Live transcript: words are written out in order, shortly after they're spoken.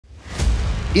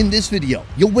In this video,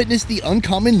 you'll witness the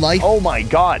uncommon life Oh my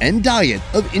God. and diet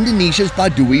of Indonesia's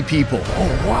Baduy people.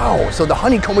 Oh wow, so the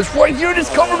honeycomb is right here and it's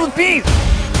covered with bees.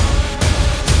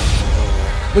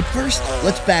 But first,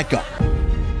 let's back up.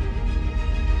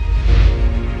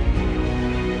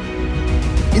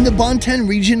 In the Banten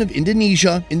region of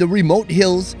Indonesia, in the remote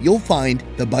hills, you'll find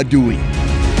the Baduy,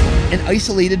 an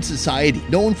isolated society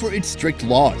known for its strict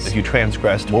laws. If you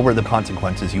transgressed, what were the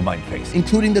consequences you might face?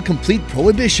 Including the complete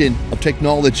prohibition of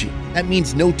technology. That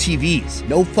means no TVs,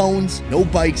 no phones, no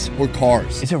bikes or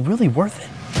cars. Is it really worth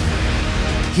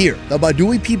it? Here, the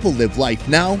Baduy people live life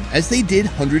now as they did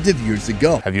hundreds of years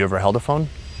ago. Have you ever held a phone?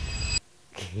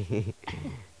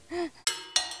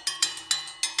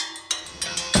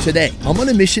 Today, I'm on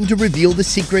a mission to reveal the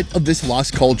secret of this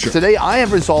lost culture. Today I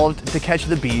have resolved to catch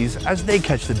the bees as they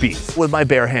catch the bees with my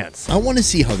bare hands. I want to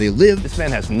see how they live This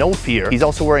man has no fear. He's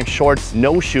also wearing shorts,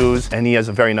 no shoes, and he has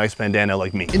a very nice bandana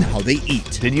like me. and how they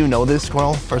eat. Did you know this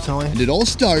squirrel personally? And it all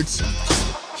starts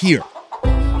here.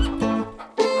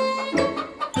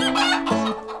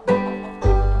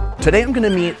 Today I'm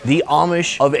gonna meet the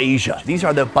Amish of Asia. These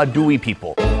are the Baduy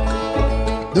people.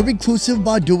 The reclusive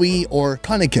Baduy, or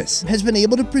Kanekes, has been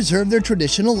able to preserve their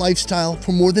traditional lifestyle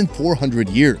for more than 400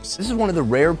 years. This is one of the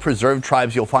rare preserved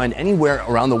tribes you'll find anywhere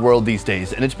around the world these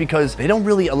days, and it's because they don't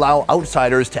really allow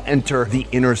outsiders to enter the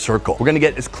inner circle. We're gonna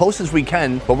get as close as we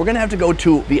can, but we're gonna have to go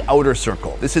to the outer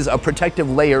circle. This is a protective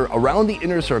layer around the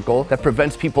inner circle that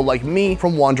prevents people like me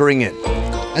from wandering in.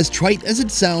 As trite as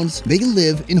it sounds, they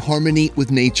live in harmony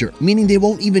with nature, meaning they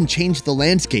won't even change the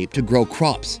landscape to grow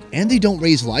crops, and they don't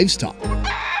raise livestock.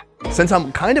 Since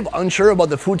I'm kind of unsure about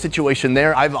the food situation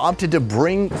there, I've opted to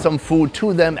bring some food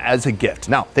to them as a gift.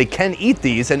 Now, they can eat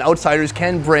these and outsiders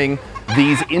can bring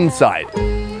these inside.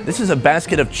 This is a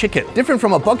basket of chicken, different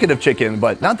from a bucket of chicken,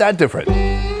 but not that different.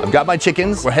 I've got my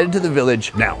chickens, we're headed to the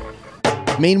village now.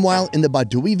 Meanwhile, in the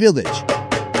Baduy village,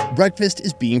 breakfast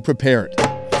is being prepared.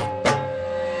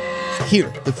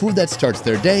 Here, the food that starts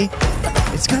their day,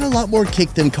 it's got a lot more kick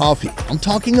than coffee. I'm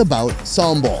talking about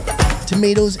sambal.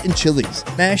 Tomatoes and chilies,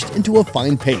 mashed into a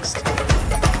fine paste.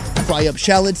 Fry up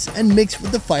shallots and mix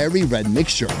with the fiery red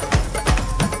mixture.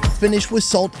 Finish with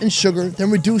salt and sugar,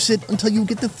 then reduce it until you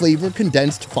get the flavor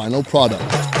condensed final product.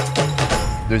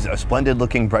 There's a splendid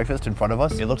looking breakfast in front of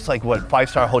us. It looks like what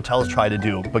five-star hotels try to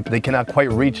do, but they cannot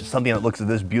quite reach something that looks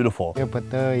this beautiful.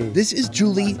 This is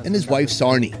Julie and his wife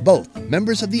Sarni, both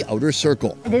members of the outer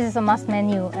circle. This is a must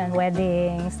menu and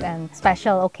weddings and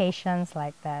special occasions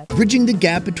like that. Bridging the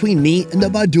gap between me and the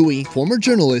Baduy, former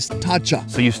journalist Tacha.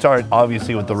 So you start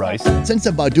obviously with the rice. Since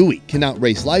the Baduy cannot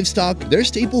raise livestock, their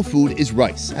staple food is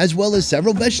rice, as well as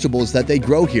several vegetables that they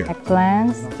grow here.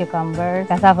 Eggplants, cucumbers,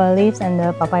 cassava leaves, and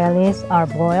the papaya leaves are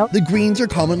boiled. The greens are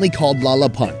commonly called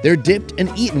lalapan. They're dipped and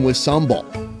eaten with sambal.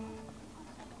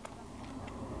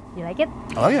 You like it?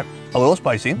 I like it. A little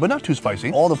spicy, but not too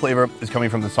spicy. All the flavor is coming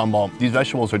from the sambal. These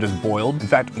vegetables are just boiled. In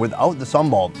fact, without the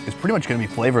sambal, it's pretty much gonna be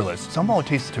flavorless. Sambal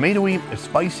tastes tomatoey, it's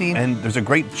spicy, and there's a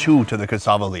great chew to the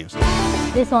cassava leaves.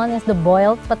 This one is the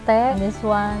boiled pate. This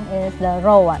one is the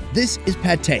raw one. This is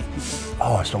pate,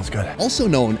 Oh, it smells good. also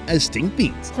known as stink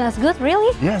beans. Smells good,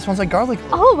 really? Yeah, it smells like garlic.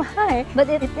 Oh my! But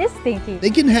it is stinky. They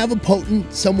can have a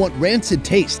potent, somewhat rancid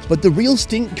taste, but the real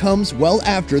stink comes well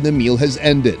after the meal has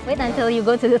ended. Wait until you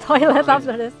go to the toilet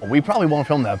after this. We probably won't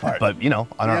film that part, but you know,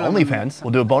 on our OnlyFans, we'll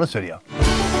do a bonus video.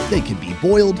 They can be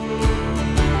boiled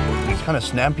It's kind of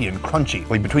snappy and crunchy,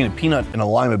 like between a peanut and a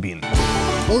lima bean.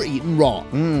 or eaten raw.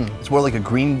 It's more like a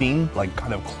green bean, like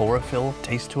kind of chlorophyll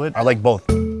taste to it. I like both.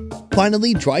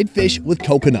 Finally, dried fish with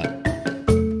coconut.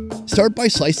 Start by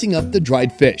slicing up the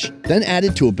dried fish, then add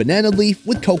it to a banana leaf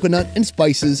with coconut and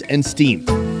spices and steam.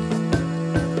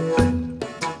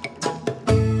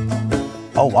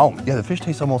 Oh wow, yeah, the fish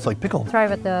tastes almost like pickle. Try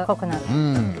with the coconut.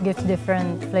 Gives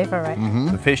different flavor, right?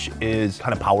 The fish is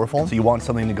kind of powerful, so you want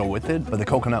something to go with it, but the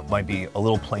coconut might be a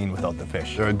little plain without the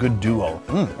fish. They're a good duo.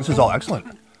 This is all excellent.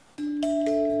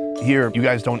 Here, you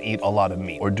guys don't eat a lot of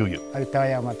meat, or do you? This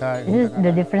is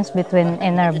the difference between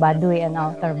inner Baduy and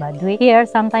outer Baduy. Here,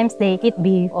 sometimes they eat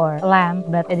beef or lamb,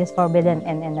 but it is forbidden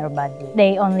in inner Baduy.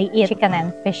 They only eat chicken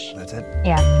and fish. That's it?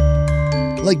 Yeah.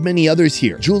 Like many others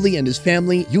here, Julie and his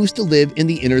family used to live in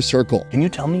the inner circle. Can you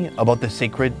tell me about the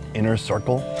sacred inner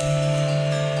circle?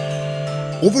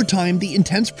 Over time, the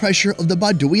intense pressure of the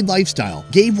Baduy lifestyle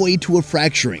gave way to a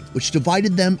fracturing, which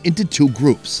divided them into two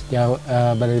groups.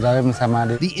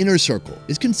 The inner circle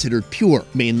is considered pure,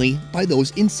 mainly by those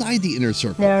inside the inner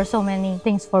circle. There are so many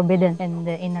things forbidden in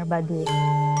the inner Baduy.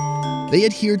 they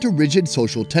adhere to rigid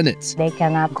social tenets. They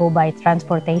cannot go by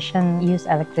transportation, use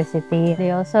electricity.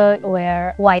 They also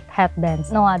wear white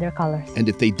headbands, no other colors. And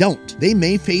if they don't, they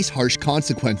may face harsh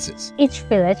consequences. Each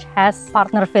village has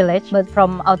partner village, but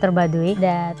from Outer Baduy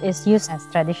that is used as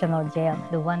traditional jail.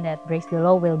 The one that breaks the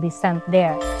law will be sent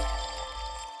there.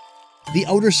 The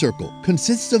outer circle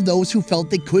consists of those who felt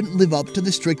they couldn't live up to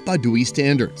the strict Baduy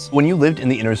standards. When you lived in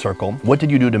the inner circle, what did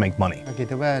you do to make money?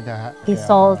 He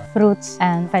sold fruits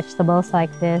and vegetables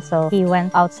like this, so he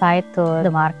went outside to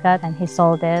the market and he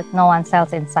sold it. No one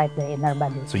sells inside the inner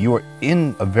Baduy. So you were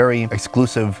in a very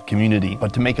exclusive community,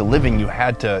 but to make a living, you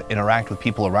had to interact with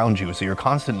people around you. So you're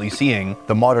constantly seeing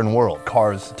the modern world,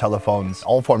 cars, telephones,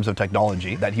 all forms of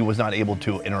technology that he was not able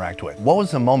to interact with. What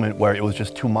was the moment where it was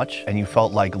just too much and you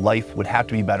felt like life would have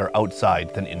to be better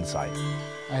outside than inside?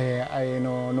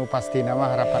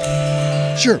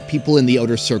 Sure, people in the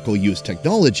outer circle use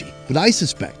technology, but I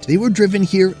suspect they were driven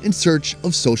here in search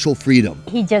of social freedom.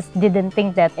 He just didn't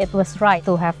think that it was right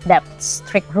to have that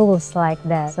strict rules like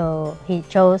that. So he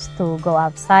chose to go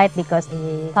outside because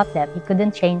he thought that he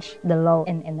couldn't change the law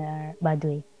in inner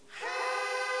Baduy.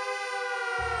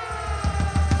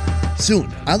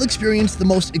 Soon, I'll experience the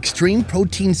most extreme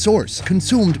protein source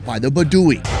consumed by the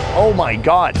Baduy. Oh my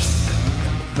God.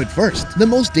 But first, the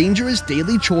most dangerous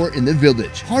daily chore in the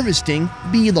village, harvesting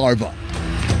bee larvae.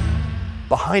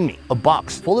 Behind me, a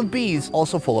box full of bees,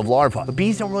 also full of larvae. The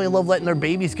bees don't really love letting their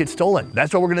babies get stolen.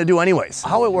 That's what we're gonna do anyways.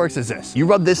 How it works is this. You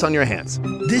rub this on your hands.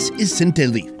 This is sinte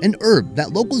leaf, an herb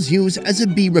that locals use as a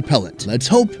bee repellent. Let's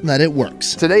hope that it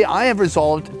works. Today, I have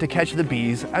resolved to catch the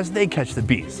bees as they catch the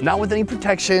bees. Not with any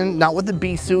protection, not with the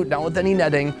bee suit, not with any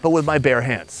netting, but with my bare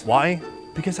hands. Why?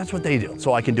 Because that's what they do,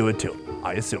 so I can do it too,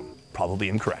 I assume. Probably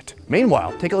incorrect.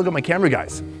 Meanwhile, take a look at my camera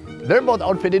guys. They're both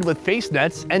outfitted with face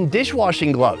nets and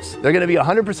dishwashing gloves. They're gonna be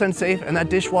 100% safe, and that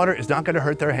dishwater is not gonna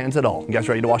hurt their hands at all. You guys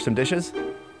ready to wash some dishes?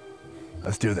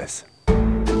 Let's do this.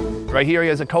 Right here, he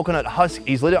has a coconut husk.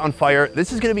 He's lit it on fire.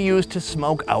 This is gonna be used to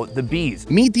smoke out the bees.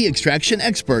 Meet the extraction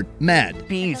expert, Mad.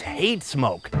 Bees hate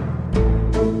smoke.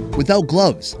 Without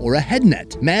gloves or a head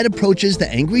net, Mad approaches the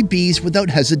angry bees without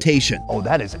hesitation. Oh,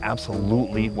 that is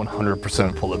absolutely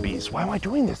 100% full of bees. Why am I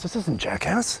doing this? This isn't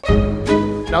Jackass.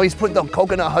 Now he's put the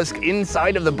coconut husk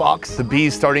inside of the box. The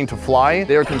bees starting to fly.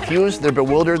 They are confused, they're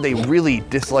bewildered, they really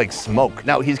dislike smoke.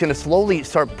 Now he's gonna slowly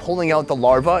start pulling out the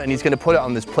larva and he's gonna put it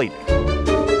on this plate.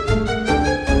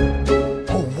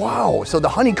 Oh wow, so the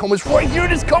honeycomb is right here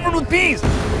and it's covered with bees.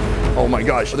 Oh my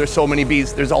gosh, there's so many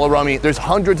bees. There's all around me. There's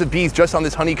hundreds of bees just on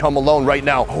this honeycomb alone right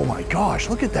now. Oh my gosh,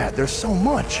 look at that. There's so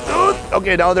much.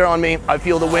 Okay, now they're on me. I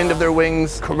feel the wind of their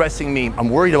wings caressing me. I'm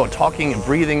worried about talking and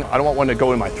breathing. I don't want one to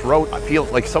go in my throat. I feel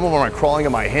like some of them are crawling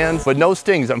in my hands, but no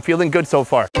stings. I'm feeling good so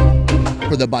far.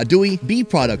 For the Baduy, bee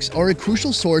products are a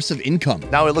crucial source of income.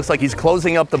 Now it looks like he's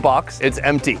closing up the box. It's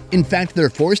empty. In fact, their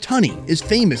forest honey is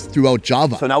famous throughout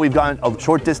Java. So now we've gone a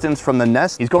short distance from the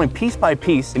nest. He's going piece by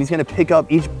piece, and he's gonna pick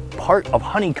up each part of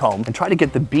honeycomb and try to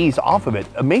get the bees off of it.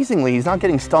 Amazingly, he's not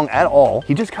getting stung at all.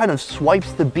 He just kind of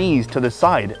swipes the bees to the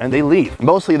side, and they leave.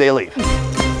 Mostly they leave.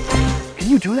 Can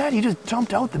you do that? He just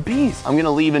jumped out the bees. I'm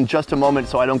gonna leave in just a moment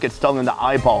so I don't get stung in the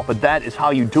eyeball, but that is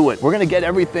how you do it. We're gonna get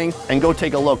everything and go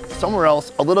take a look somewhere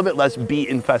else, a little bit less bee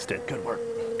infested. Good work,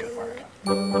 good work.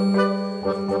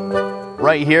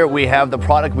 Right here, we have the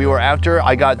product we were after.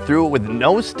 I got through with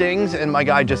no stings, and my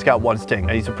guy just got one sting.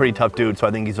 And he's a pretty tough dude, so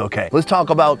I think he's okay. Let's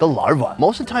talk about the larva.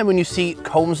 Most of the time when you see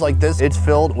combs like this, it's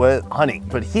filled with honey.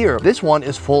 But here, this one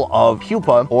is full of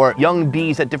pupa, or young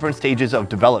bees at different stages of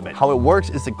development. How it works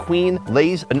is the queen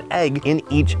lays an egg in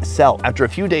each cell. After a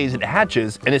few days, it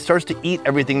hatches, and it starts to eat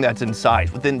everything that's inside.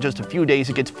 Within just a few days,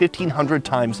 it gets 1,500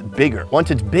 times bigger.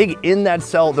 Once it's big in that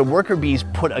cell, the worker bees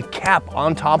put a cap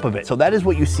on top of it. So that is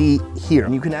what you see here.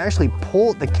 And you can actually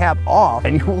pull the cap off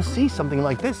and you will see something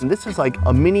like this. And this is like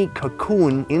a mini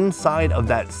cocoon inside of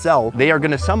that cell. They are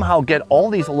gonna somehow get all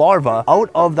these larvae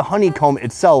out of the honeycomb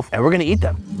itself, and we're gonna eat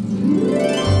them.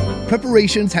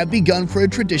 Preparations have begun for a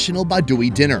traditional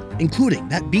Baduy dinner, including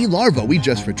that bee larva we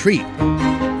just retrieved.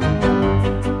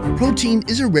 Protein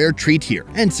is a rare treat here,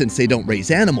 and since they don't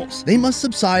raise animals, they must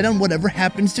subside on whatever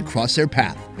happens to cross their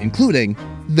path, including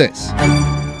this.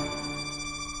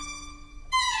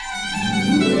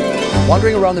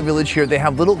 Wandering around the village here, they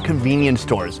have little convenience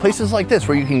stores. Places like this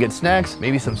where you can get snacks,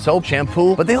 maybe some soap,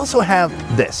 shampoo, but they also have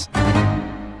this.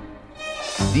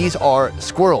 These are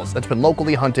squirrels that's been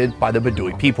locally hunted by the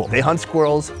Baduy people. They hunt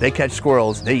squirrels, they catch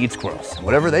squirrels, they eat squirrels.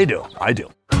 Whatever they do, I do.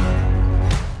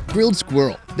 Grilled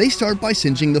squirrel. They start by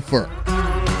singeing the fur,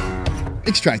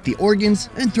 extract the organs,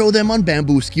 and throw them on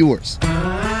bamboo skewers.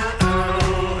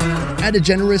 Add a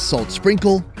generous salt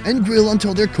sprinkle and grill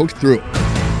until they're cooked through.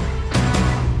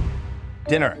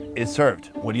 Dinner is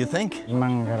served. What do you think?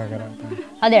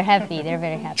 Oh, they're happy. They're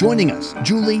very happy. Joining us,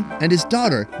 Julie and his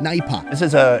daughter, Naipa. This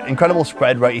is an incredible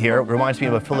spread right here. It reminds me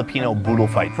of a Filipino boodle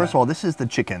fight. First of all, this is the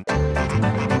chicken.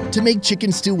 To make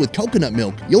chicken stew with coconut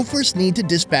milk, you'll first need to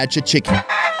dispatch a chicken.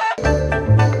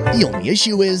 The only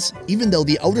issue is, even though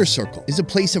the outer circle is a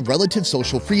place of relative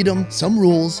social freedom, some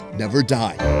rules never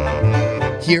die.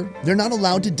 Here, they're not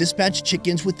allowed to dispatch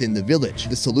chickens within the village.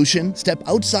 The solution? Step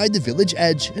outside the village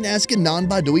edge and ask a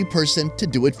non-Badui person to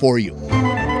do it for you.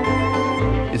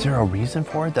 Is there a reason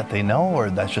for it that they know, or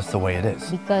that's just the way it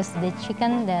is? Because the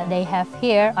chicken that they have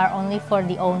here are only for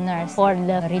the owners, for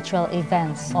the ritual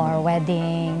events or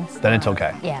weddings. Then it's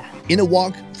okay. Yeah. In a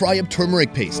wok, fry up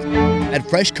turmeric paste. Add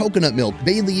fresh coconut milk,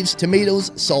 bay leaves,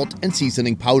 tomatoes, salt, and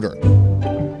seasoning powder.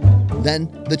 Then,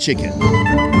 the chicken.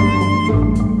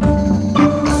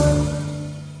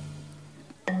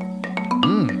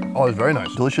 Oh, it's very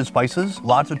nice. Delicious spices,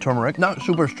 lots of turmeric, not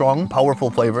super strong,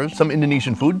 powerful flavors. Some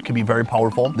Indonesian food can be very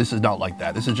powerful. This is not like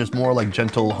that. This is just more like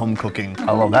gentle home cooking.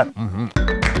 I love that.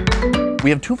 We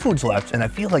have 2 foods left, and I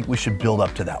feel like we should build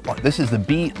up to that one. This is the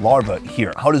bee larva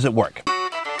here. How does it work?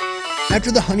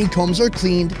 After the honeycombs are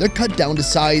cleaned, they're cut down to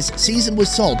size, seasoned with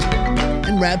salt,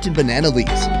 and wrapped in banana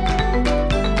leaves.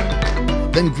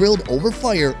 Then grilled over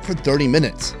fire for 30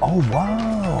 minutes. Oh,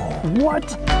 wow.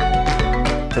 What?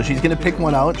 So she's gonna pick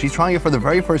one out. She's trying it for the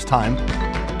very first time.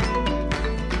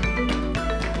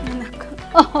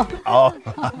 Oh.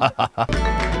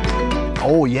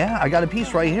 Oh yeah, I got a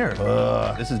piece right here.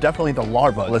 This is definitely the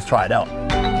larva. Let's try it out.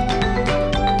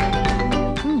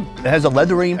 It has a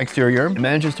leathery exterior. It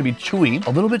manages to be chewy, a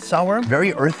little bit sour,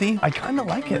 very earthy. I kind of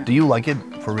like it. Do you like it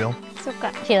for real?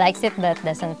 Suka. She likes it but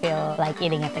doesn't feel like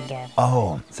eating it again.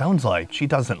 Oh, sounds like she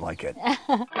doesn't like it.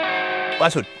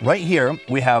 Last one. Right here,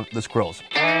 we have the squirrels.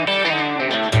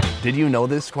 Did you know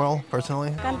this squirrel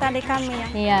personally?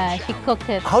 Yeah, she cooked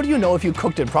it. How do you know if you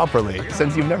cooked it properly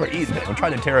since you've never eaten it? I'm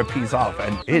trying to tear a piece off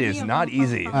and it is not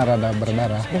easy.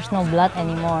 There's no blood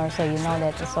anymore, so you know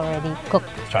that it's already cooked.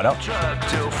 Try it out.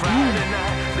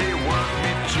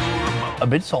 A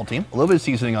bit salty, a little bit of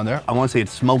seasoning on there. I want to say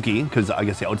it's smoky because I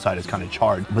guess the outside is kind of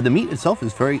charred. But the meat itself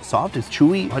is very soft, it's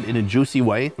chewy, but in a juicy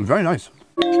way. It's very nice.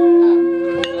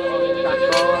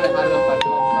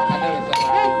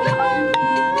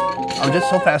 I'm just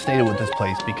so fascinated with this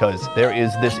place because there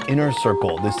is this inner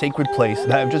circle, this sacred place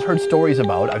that I've just heard stories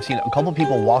about. I've seen a couple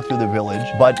people walk through the village,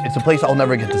 but it's a place I'll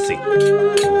never get to see.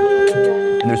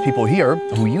 And there's people here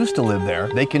who used to live there.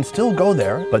 They can still go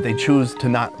there, but they choose to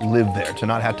not live there, to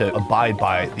not have to abide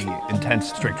by the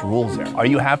intense, strict rules there. Are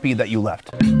you happy that you left?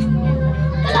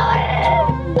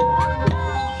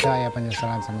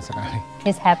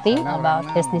 He's happy about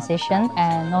his decision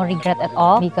and no regret at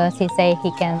all because he say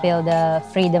he can feel the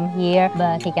freedom here,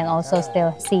 but he can also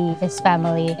still see his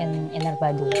family in Inner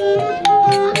Baduy.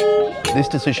 This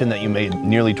decision that you made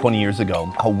nearly 20 years ago,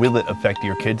 how will it affect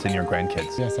your kids and your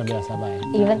grandkids?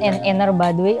 Even in Inner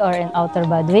Baduy or in Outer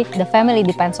Baduy, the family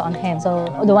depends on him. So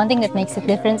the one thing that makes it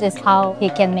different is how he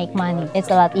can make money. It's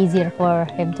a lot easier for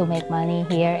him to make money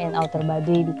here in Outer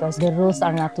Baduy because the rules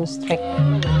are not too strict.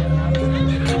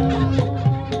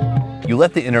 You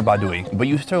left the Inner Baduy, but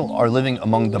you still are living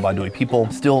among the Baduy people.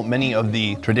 Still, many of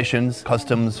the traditions,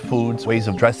 customs, foods, ways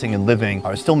of dressing and living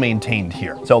are still maintained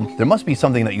here. So there must be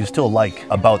something that you still like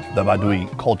about the Baduy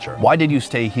culture. Why did you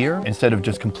stay here instead of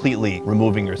just completely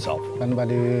removing yourself?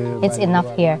 It's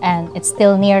enough here and it's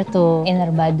still near to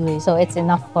Inner Baduy, so it's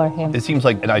enough for him. It seems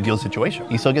like an ideal situation.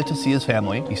 He still gets to see his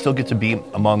family. He still gets to be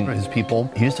among his people.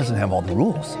 He just doesn't have all the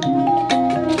rules.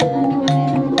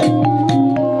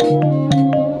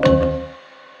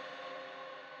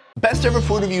 Best Ever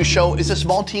Food Review Show is a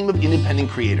small team of independent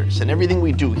creators, and everything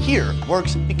we do here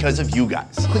works because of you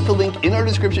guys. Click the link in our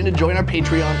description to join our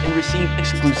Patreon and receive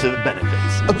exclusive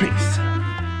benefits. A peace.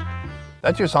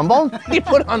 That's your sambal? You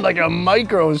put on like a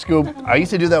micro scoop. I used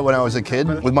to do that when I was a kid.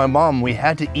 With my mom, we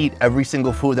had to eat every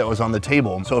single food that was on the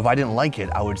table. So if I didn't like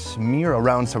it, I would smear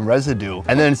around some residue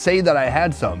and then say that I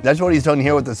had some. That's what he's done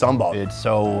here with the sambal. It's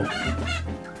so...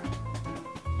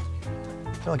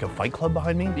 Is there like a fight club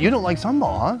behind me? You don't like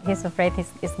sambal, huh? He's afraid he's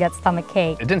got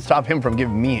stomachache. It didn't stop him from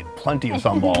giving me plenty of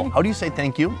sambal. How do you say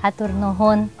thank you? Hatur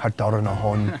nuhun. Hatur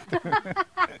nuhun.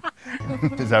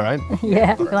 Is that right?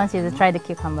 Yeah. He wants you to try the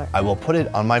cucumber. I will put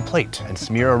it on my plate and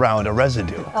smear around a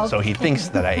residue so he thinks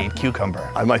that I ate cucumber.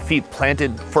 I have my feet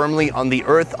planted firmly on the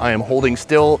earth. I am holding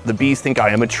still. The bees think I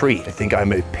am a tree. They think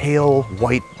I'm a pale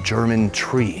white German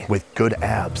tree with good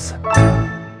abs.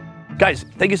 Guys,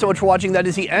 thank you so much for watching. That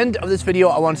is the end of this video.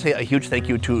 I want to say a huge thank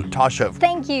you to Tasha.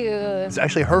 Thank you. It's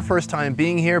actually her first time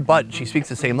being here, but she speaks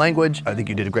the same language. I think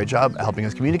you did a great job helping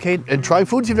us communicate and try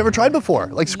foods you've never tried before,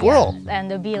 like squirrel. Yes,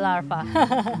 and the bee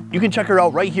larva. You can check her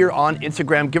out right here on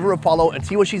Instagram. Give her a follow and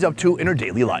see what she's up to in her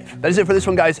daily life. That is it for this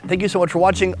one, guys. Thank you so much for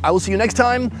watching. I will see you next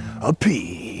time.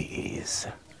 Peace.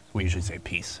 We usually say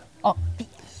peace. Oh,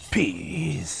 peace.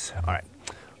 Peace. All right,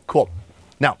 cool.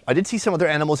 Now, I did see some other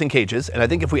animals in cages, and I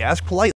think if we ask politely,